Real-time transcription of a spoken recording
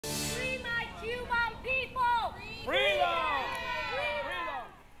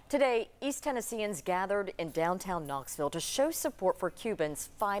Today, East Tennesseans gathered in downtown Knoxville to show support for Cubans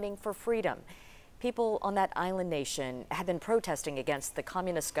fighting for freedom. People on that island nation have been protesting against the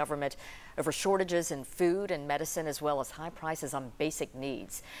communist government over shortages in food and medicine, as well as high prices on basic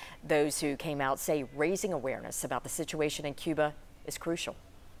needs. Those who came out say raising awareness about the situation in Cuba is crucial.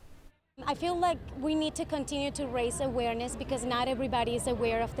 I feel like we need to continue to raise awareness because not everybody is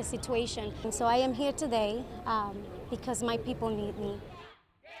aware of the situation. And so I am here today because my people need me.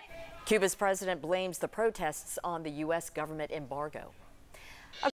 Cuba's president blames the protests on the U.S. government embargo.